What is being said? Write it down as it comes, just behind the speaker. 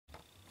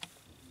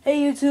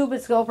Hey YouTube,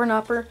 it's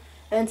GoPro,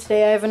 and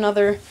today I have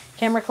another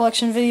camera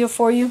collection video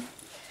for you.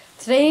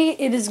 Today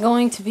it is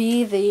going to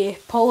be the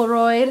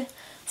Polaroid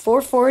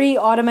 440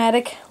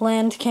 automatic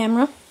land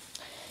camera.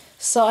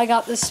 So I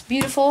got this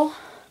beautiful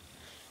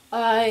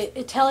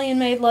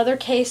Italian-made leather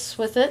case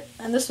with it,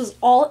 and this was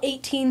all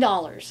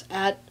 $18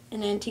 at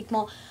an antique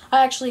mall.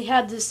 I actually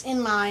had this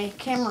in my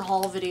camera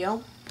haul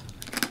video.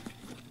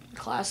 The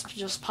clasp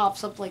just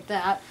pops up like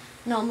that.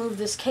 And I'll move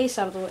this case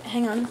out of the way.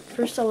 Hang on,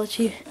 first I'll let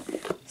you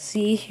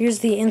see. Here's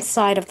the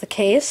inside of the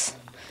case.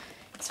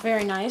 It's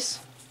very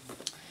nice.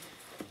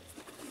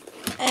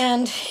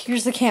 And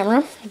here's the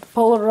camera,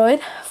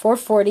 Polaroid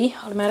 440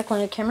 automatic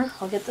landed camera.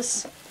 I'll get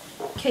this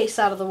case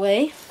out of the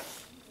way.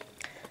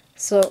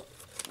 So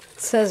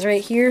it says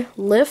right here,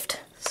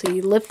 lift. So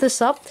you lift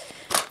this up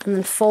and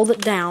then fold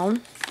it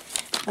down.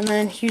 And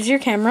then here's your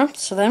camera.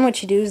 So then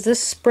what you do is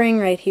this spring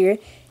right here,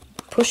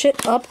 push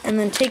it up and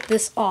then take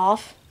this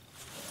off.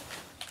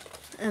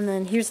 And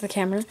then here's the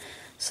camera.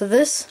 So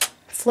this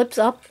flips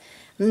up,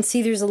 and then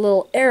see there's a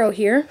little arrow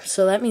here,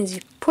 so that means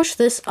you push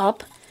this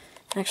up.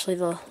 Actually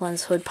the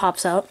lens hood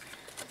pops out.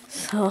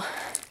 So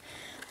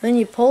then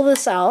you pull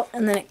this out,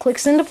 and then it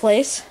clicks into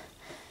place,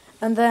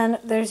 and then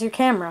there's your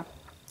camera.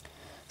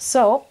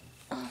 So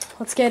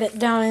let's get it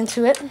down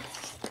into it.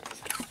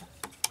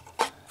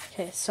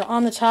 Okay, so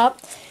on the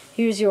top,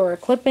 here's your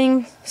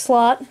clipping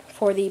slot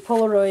for the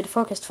Polaroid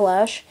focused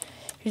flash.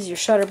 Here's your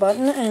shutter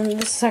button, and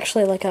this is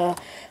actually like a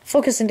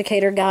focus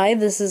indicator guide.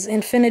 This is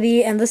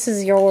infinity, and this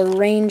is your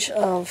range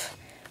of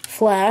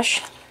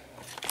flash.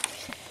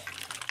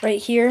 Right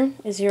here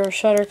is your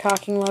shutter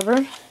cocking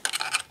lever.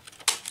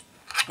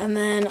 And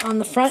then on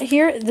the front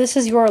here, this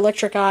is your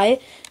electric eye.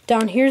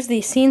 Down here's the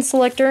scene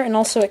selector, and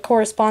also it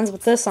corresponds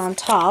with this on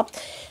top.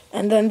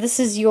 And then this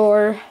is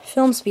your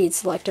film speed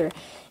selector.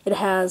 It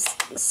has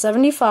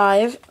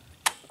 75,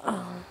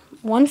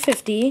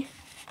 150,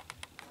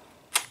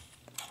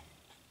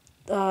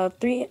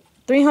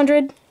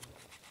 300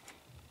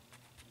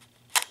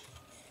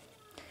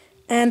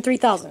 and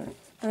 3000, and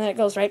then it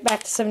goes right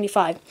back to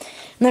 75. And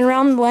then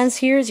around the lens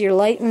here is your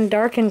light and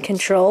darken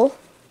control,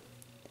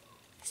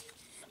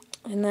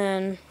 and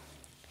then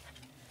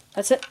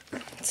that's it.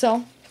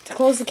 So to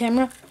close the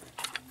camera,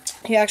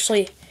 you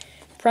actually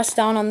press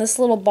down on this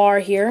little bar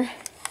here,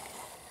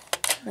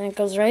 and it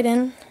goes right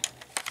in,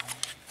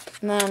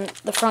 and then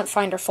the front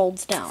finder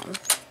folds down.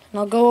 And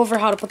I'll go over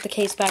how to put the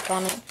case back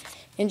on it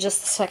in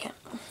just a second.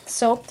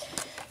 So,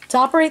 to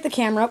operate the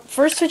camera,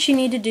 first what you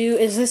need to do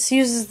is this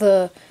uses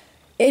the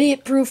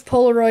idiot-proof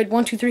Polaroid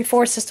 1, 2, 3,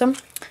 4 system.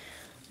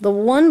 The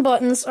 1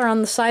 buttons are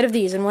on the side of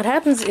these, and what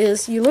happens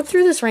is you look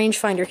through this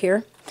rangefinder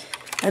here,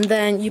 and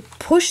then you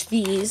push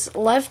these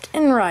left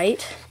and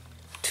right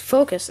to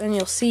focus, and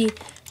you'll see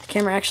the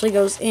camera actually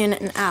goes in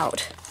and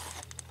out.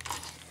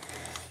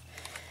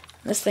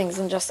 This thing's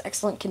in just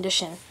excellent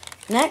condition.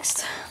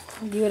 Next,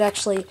 you would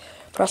actually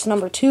press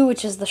number 2,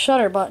 which is the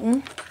shutter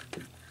button.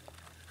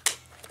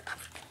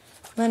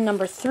 Then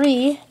number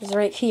 3 is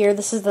right here.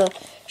 This is the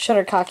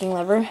shutter cocking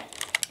lever,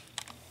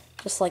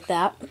 just like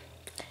that.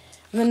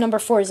 And then number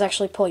 4 is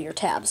actually pull your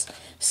tabs.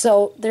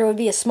 So there would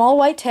be a small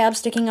white tab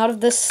sticking out of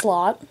this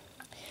slot.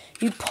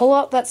 You'd pull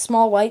out that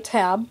small white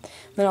tab,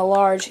 then a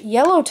large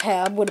yellow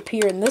tab would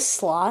appear in this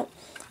slot,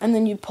 and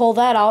then you'd pull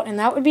that out, and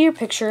that would be your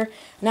picture.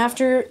 And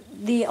after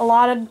the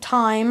allotted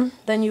time,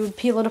 then you would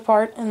peel it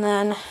apart, and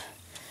then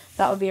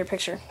that would be your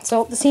picture.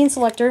 So the scene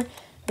selector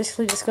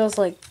basically just goes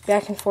like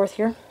back and forth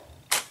here.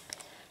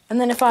 And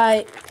then if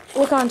I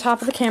look on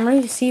top of the camera,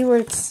 you see where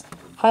it's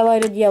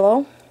highlighted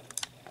yellow.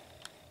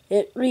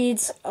 It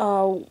reads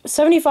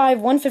 75,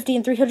 150,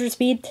 and 300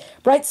 speed,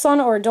 bright sun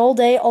or a dull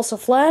day, also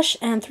flash,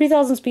 and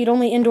 3000 speed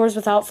only indoors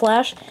without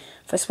flash.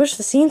 If I switch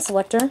the scene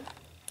selector,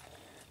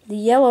 the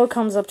yellow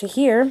comes up to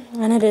here,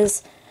 and it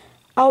is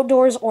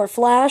outdoors or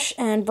flash,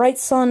 and bright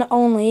sun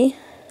only.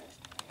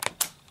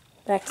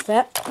 Back to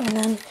that. And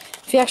then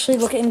if you actually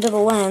look into the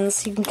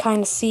lens, you can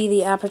kind of see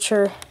the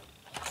aperture.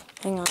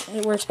 Hang on,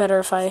 it works better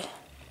if I...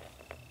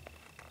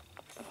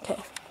 Okay,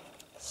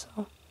 so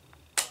you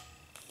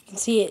can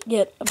see it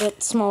get a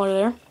bit smaller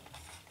there.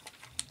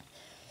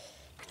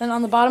 Then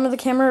on the bottom of the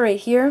camera right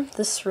here,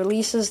 this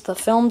releases the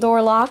film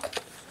door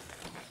lock.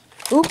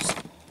 Oops,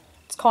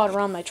 it's caught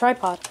around my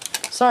tripod.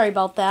 Sorry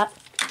about that.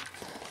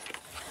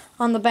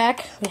 On the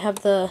back, we have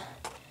the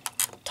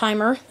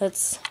timer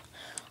that's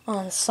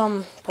on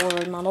some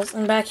Polaroid models.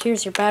 And back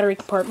here's your battery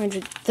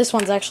compartment. This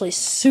one's actually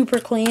super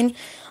clean.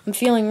 I'm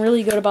feeling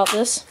really good about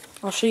this.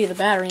 I'll show you the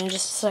battery in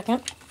just a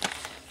second.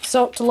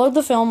 So to load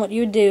the film, what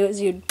you would do is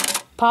you'd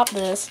pop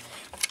this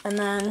and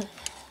then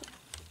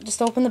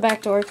just open the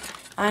back door.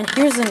 And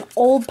here's an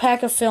old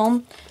pack of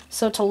film.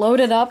 So to load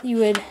it up, you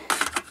would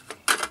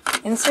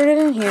insert it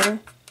in here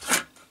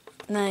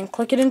and then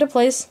click it into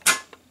place.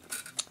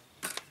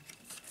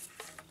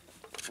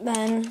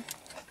 Then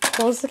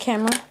close the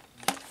camera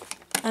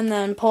and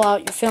then pull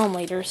out your film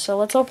later. So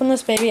let's open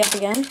this baby up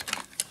again.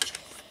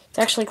 To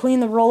actually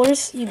clean the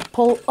rollers, you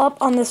pull up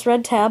on this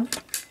red tab,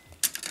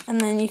 and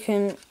then you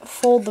can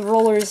fold the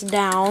rollers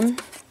down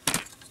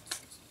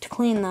to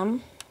clean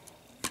them.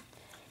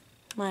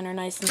 Mine are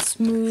nice and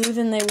smooth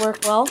and they work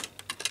well.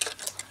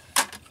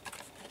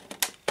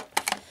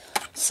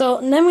 So,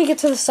 and then we get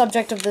to the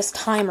subject of this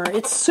timer.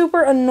 It's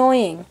super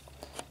annoying.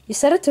 You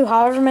set it to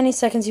however many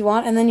seconds you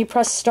want, and then you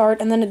press start,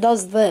 and then it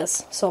does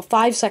this. So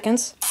 5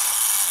 seconds.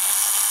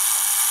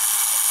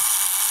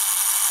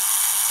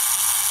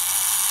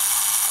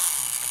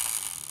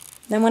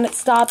 Then when it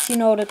stops, you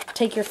know to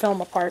take your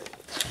film apart.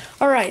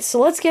 Alright, so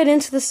let's get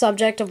into the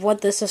subject of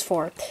what this is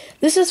for.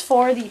 This is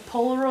for the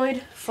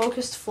Polaroid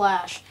focused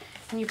flash.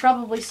 And you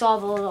probably saw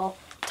the little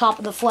top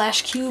of the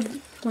flash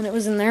cube when it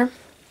was in there.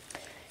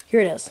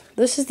 Here it is.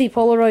 This is the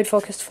Polaroid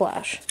focused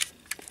flash.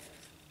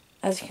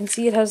 As you can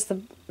see, it has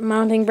the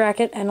mounting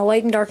bracket and a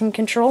light and darken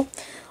control.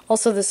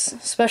 Also this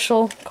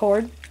special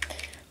cord.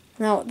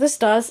 Now what this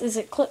does is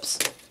it clips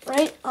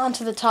right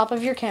onto the top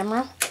of your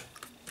camera.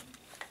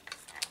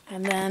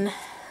 And then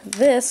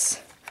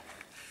this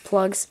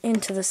plugs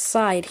into the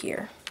side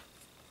here.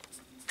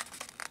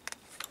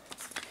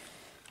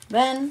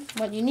 Then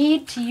what you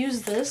need to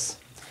use this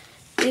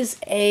is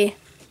a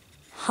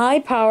high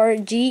power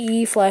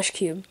GE flash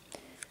cube.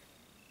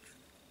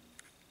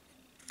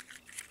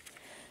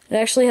 It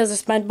actually has a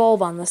spent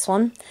bulb on this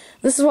one.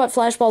 This is what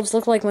flash bulbs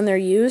look like when they're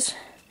used.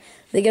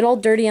 They get all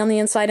dirty on the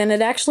inside and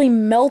it actually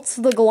melts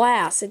the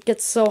glass. It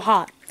gets so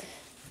hot.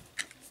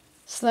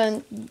 So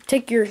then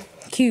take your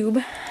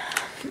cube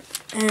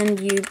and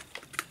you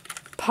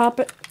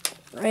pop it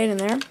right in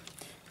there.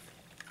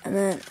 And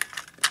then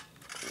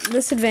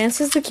this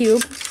advances the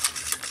cube.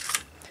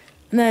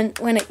 And then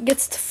when it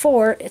gets to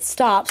 4, it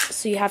stops,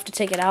 so you have to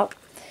take it out.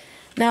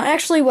 Now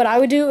actually what I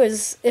would do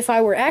is, if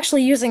I were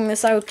actually using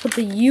this, I would put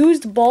the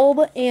used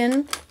bulb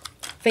in,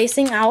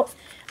 facing out,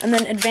 and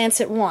then advance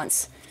it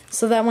once.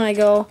 So that when I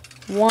go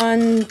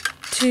 1,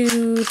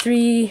 2,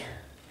 3,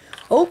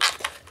 oh,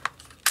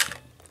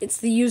 it's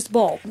the used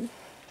bulb.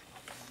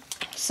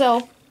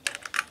 So,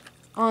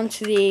 on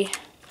to the,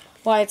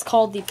 why it's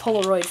called the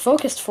Polaroid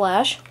focused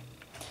flash.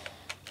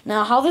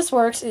 Now how this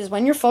works is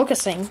when you're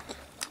focusing,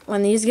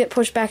 when these get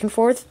pushed back and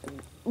forth,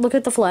 look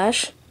at the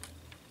flash.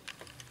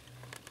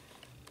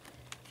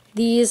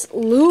 These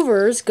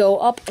louvers go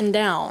up and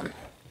down.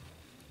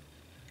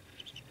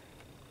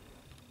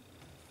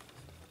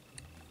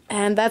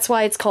 And that's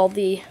why it's called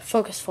the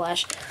focus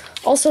flash.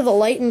 Also the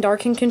light and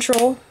darken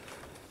control.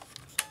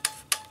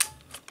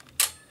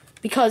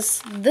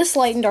 Because this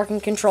light and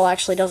darken control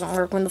actually doesn't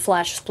work when the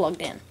flash is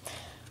plugged in.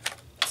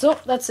 So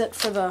that's it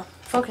for the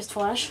focused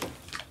flash.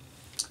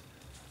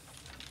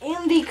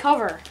 And the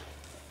cover.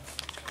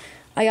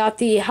 I got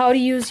the How to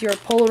Use Your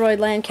Polaroid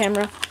Land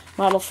Camera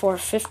Model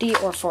 450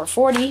 or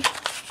 440.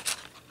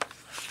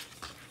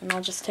 And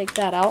I'll just take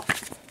that out.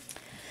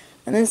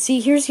 And then see,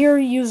 here's your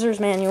user's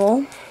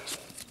manual.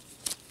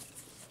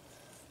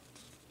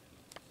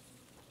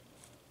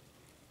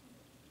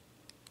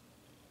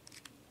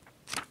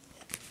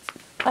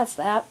 That's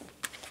that.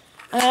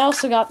 And I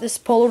also got this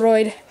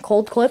Polaroid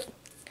cold clip.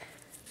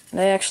 And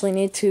I actually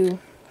need to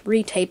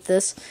retape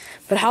this.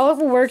 But how it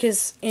will work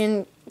is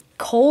in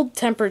cold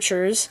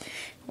temperatures,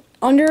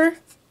 under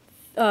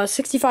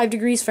 65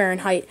 degrees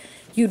Fahrenheit,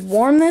 you'd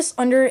warm this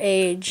under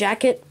a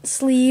jacket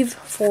sleeve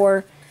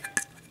for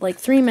like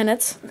 3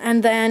 minutes,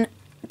 and then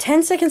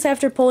 10 seconds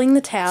after pulling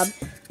the tab,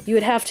 you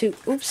would have to,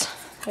 oops,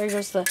 there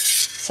goes the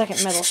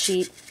second metal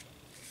sheet.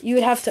 You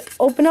would have to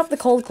open up the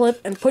cold clip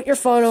and put your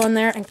photo in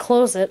there and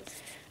close it,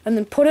 and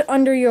then put it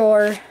under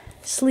your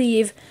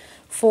sleeve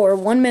for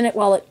 1 minute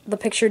while the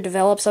picture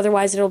develops,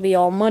 otherwise it'll be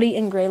all muddy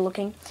and gray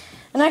looking.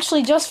 And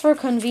actually, just for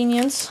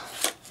convenience,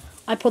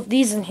 I put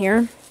these in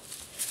here.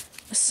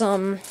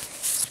 Some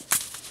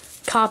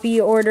copy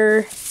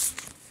order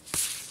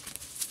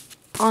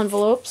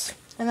envelopes.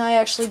 And I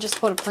actually just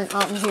put a print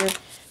out in here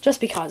just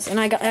because. And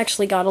I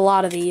actually got a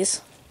lot of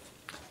these.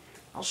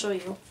 I'll show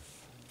you.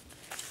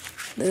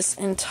 This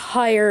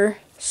entire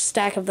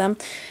stack of them.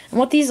 And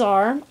what these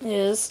are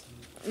is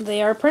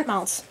they are print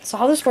mounts. So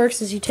how this works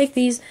is you take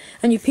these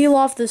and you peel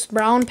off this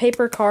brown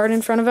paper card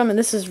in front of them, and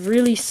this is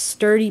really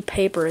sturdy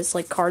paper. It's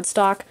like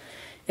cardstock,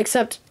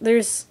 except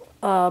there's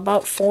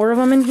about 4 of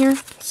them in here.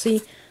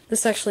 See,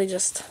 this actually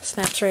just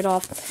snaps right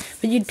off.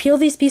 But you'd peel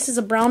these pieces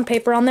of brown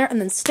paper on there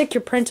and then stick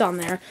your print on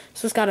there,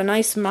 so it's got a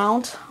nice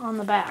mount on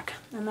the back,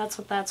 and that's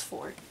what that's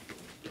for.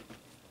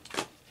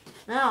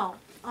 Now,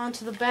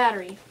 onto the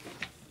battery.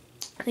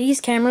 These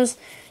cameras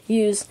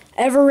use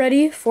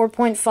ever-ready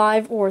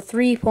 4.5 or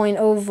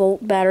 3.0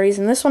 volt batteries,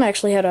 and this one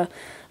actually had a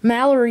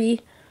Mallory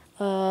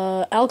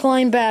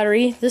alkaline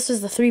battery. This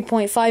is the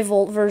 3.5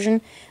 volt version,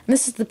 and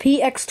this is the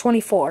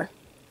PX24.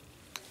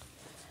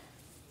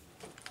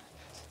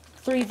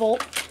 3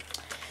 volt.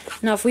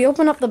 Now if we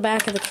open up the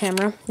back of the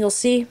camera, you'll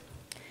see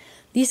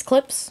these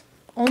clips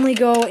only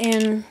go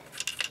in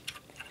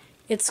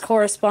its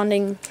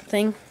corresponding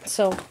thing.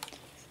 So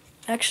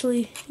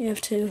actually you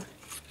have to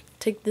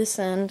take this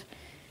end,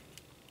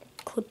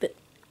 clip it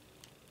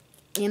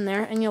in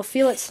there, and you'll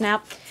feel it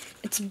snap.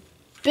 It's a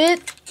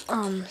bit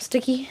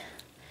sticky,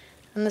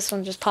 and this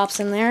one just pops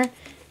in there,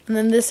 and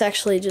then this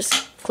actually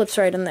just clips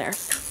right in there.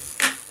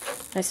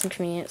 Nice and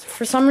convenient.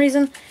 For some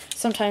reason,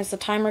 sometimes the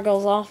timer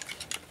goes off.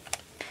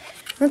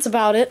 That's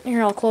about it.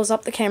 Here, I'll close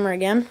up the camera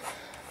again.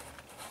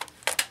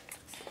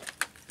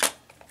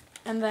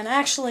 And then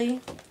actually,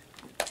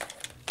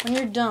 when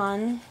you're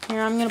done,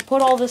 here I'm going to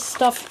put all this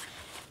stuff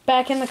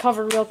back in the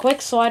cover real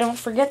quick so I don't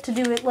forget to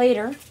do it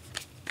later.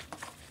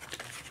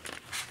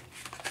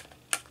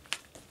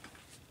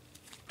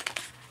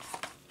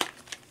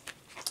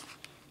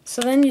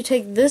 So then you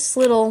take this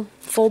little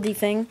foldy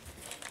thing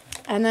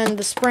and then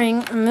the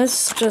spring, and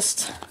this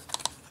just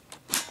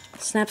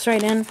snaps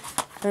right in.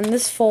 Then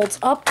this folds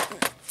up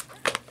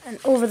and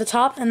over the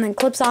top and then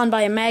clips on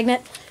by a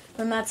magnet.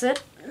 Then that's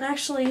it. And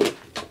actually,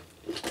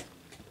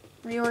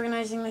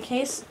 reorganizing the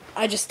case,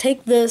 I just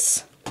take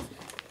this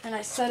and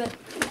I set it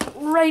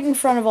right in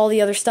front of all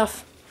the other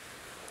stuff.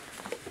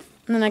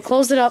 And then I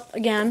close it up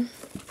again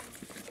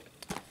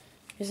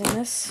using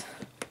this.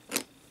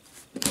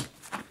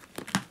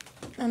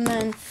 And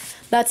then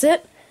that's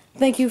it.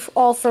 Thank you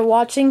all for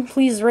watching.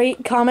 Please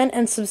rate, comment,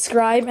 and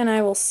subscribe, and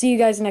I will see you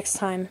guys next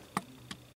time.